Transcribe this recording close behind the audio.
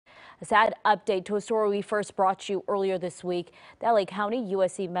A sad update to a story we first brought you earlier this week. The LA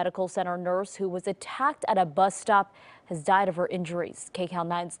County-USC Medical Center nurse who was attacked at a bus stop has died of her injuries. KCAL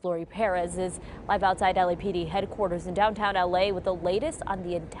 9's Lori Perez is live outside LAPD headquarters in downtown LA with the latest on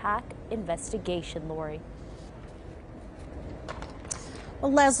the attack investigation. Lori.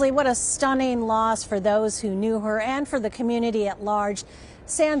 Well, Leslie, what a stunning loss for those who knew her and for the community at large.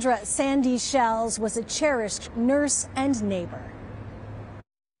 Sandra Shells was a cherished nurse and neighbor.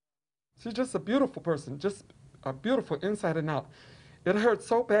 She's just a beautiful person, just a beautiful inside and out. It hurt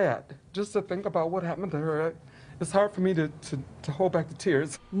so bad just to think about what happened to her. It's hard for me to hold back the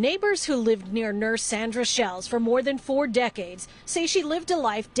tears. Neighbors who lived near nurse Sandra Shells for more than 4 decades say she lived a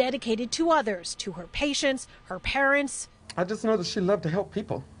life dedicated to others, to her patients, her parents. I just know that she loved to help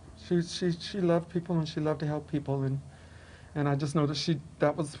people. She loved people and she loved to help people, and I just know that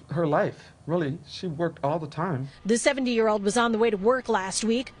that was her life. Really, she worked all the time. The 70-year-old was on the way to work last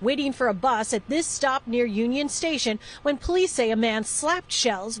week, waiting for a bus at this stop near Union Station when police say a man slapped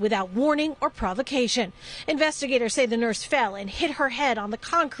Shells without warning or provocation. Investigators say the nurse fell and hit her head on the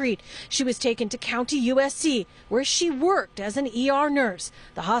concrete. She was taken to County-USC, where she worked as an ER nurse.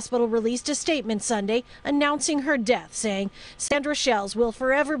 The hospital released a statement Sunday announcing her death, saying Sandra Shells will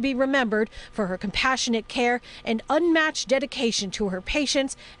forever be remembered for her compassionate care and unmatched dedication to her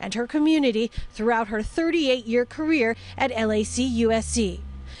patients and her community throughout her 38-year career at LAC+USC.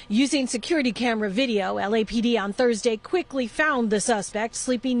 Using security camera video, LAPD on Thursday quickly found the suspect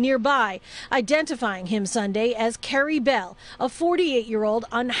sleeping nearby, identifying him Sunday as Kerry Bell, a 48-year-old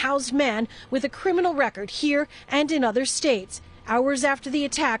unhoused man with a criminal record here and in other states. Hours after the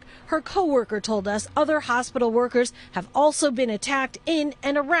attack, her co-worker told us other hospital workers have also been attacked in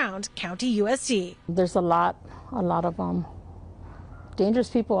and around County-USC. There's a lot of dangerous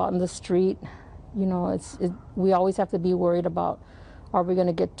people out in the street. You know, we always have to be worried about, are we going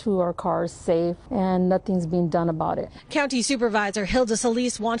to get to our cars safe? And nothing's being done about it. County Supervisor Hilda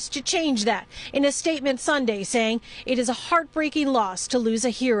Solis wants to change that in a statement Sunday, saying it is a heartbreaking loss to lose a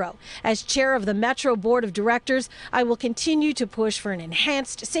hero. As chair of the Metro Board of Directors, I will continue to push for an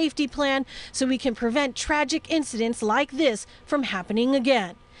enhanced safety plan so we can prevent tragic incidents like this from happening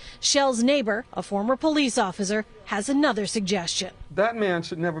again. Shell's neighbor, a former police officer, has another suggestion. That man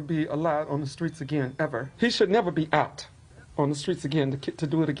should never be allowed on the streets again, ever. He should never be out on the streets again to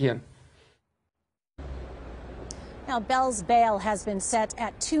do it again. Now, Bell's bail has been set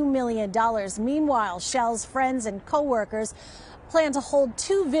at $2 million. Meanwhile, Shell's friends and co-workers plan to hold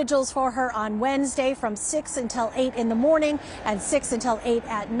 2 vigils for her on Wednesday from 6 until 8 in the morning and 6 until 8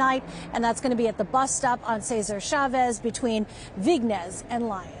 at night. And that's going to be at the bus stop on Cesar Chavez between Vignes and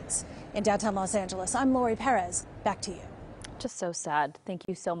Lyons. In downtown Los Angeles, I'm Lori Perez. Back to you. Just so sad. Thank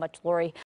you so much, Lori.